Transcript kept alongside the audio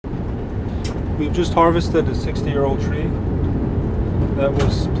We've just harvested a 60-year-old tree that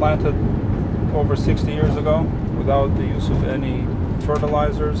was planted over 60 years ago without the use of any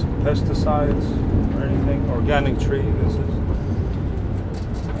fertilizers, pesticides, or anything. Organic tree, this is.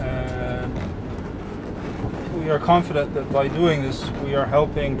 And we are confident that by doing this, we are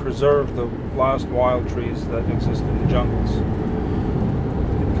helping preserve the last wild trees that exist in the jungles.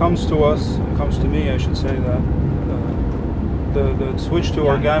 It comes to us, it comes to me, I should say, that the switch to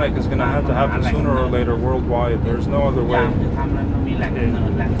organic is going to have to happen sooner or later worldwide. There's no other way in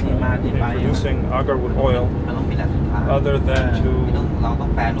producing Agarwood oil other than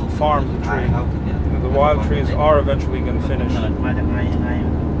to farm the tree. The wild trees are eventually going to finish.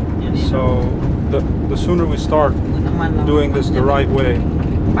 So the sooner we start doing this the right way,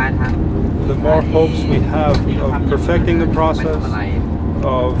 the more hopes we have of perfecting the process,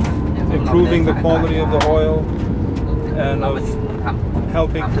 of improving the quality of the oil, and of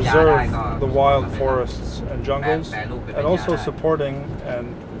helping preserve the wild forests and jungles, and also supporting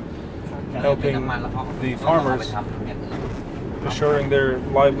and helping the farmers, assuring their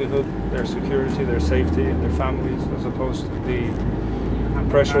livelihood, their security, their safety, and their families, as opposed to the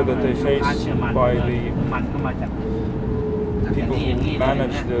pressure that they face by the people who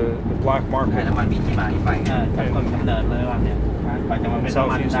manage the black market in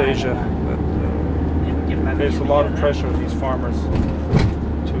Southeast Asia. That face a lot of pressure, these farmers,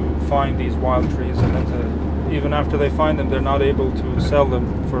 to find these wild trees, and then even after they find them, they're not able to sell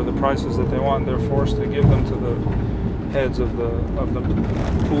them for the prices that they want. They're forced to give them to the heads of the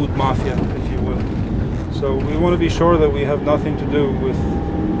Oud mafia, if you will. So we want to be sure that we have nothing to do with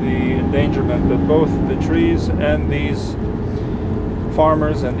the endangerment, that both the trees and these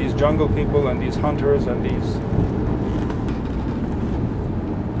farmers and these jungle people and these hunters and these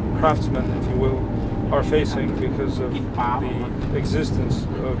craftsmen, if you will, are facing because of the existence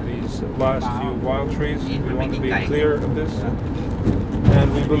of these last few wild trees. We want to be clear of this,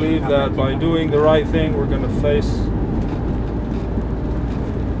 and we believe that by doing the right thing, we're going to face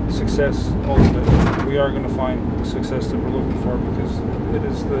success ultimately. We are going to find the success that we're looking for, because it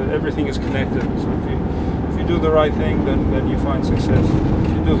is everything is connected. So if you do the right thing, then you find success.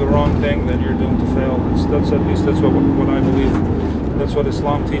 If you do the wrong thing, then you're doomed to fail. That's at least that's what I believe. That's what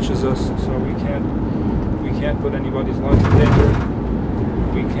Islam teaches us. So we can't put anybody's life in danger.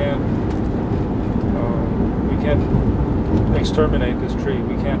 We can't exterminate this tree.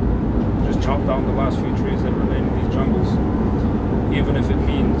 We can't just chop down the last few trees that remain in these jungles, even if it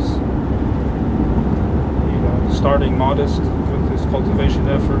means, starting modest with this cultivation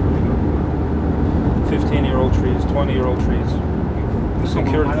effort. 15-year-old trees, 20-year-old trees. We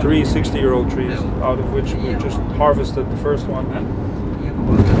secured 3 60-year-old trees, out of which we just harvested the first one.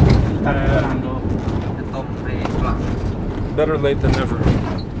 Better late than never.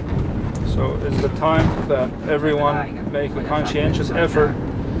 So it's the time that everyone make a conscientious effort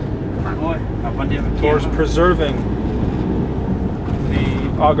towards preserving the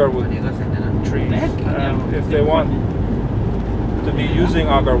Agarwood trees. And if they want to be using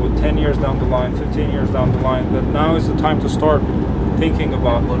Agarwood 10 years down the line, 15 years down the line, then now is the time to start thinking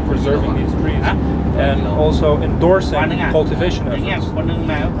about preserving these trees, and also endorsing cultivation efforts.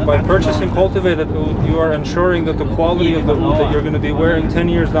 By purchasing cultivated oud, you are ensuring that the quality of the oud that you're going to be wearing 10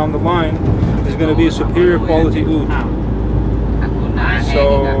 years down the line is going to be a superior quality oud.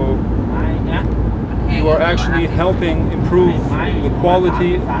 So you are actually helping improve the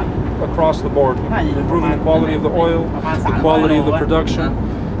quality across the board, improving the quality of the oil, the quality of the production,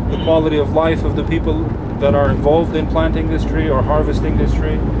 the quality of life of the people that are involved in planting this tree or harvesting this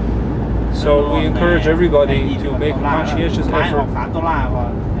tree. So we encourage everybody to make a conscientious effort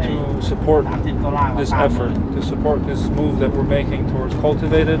to support this effort, to support this move that we're making towards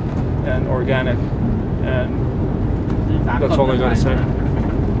cultivated and organic. And that's all I gotta say.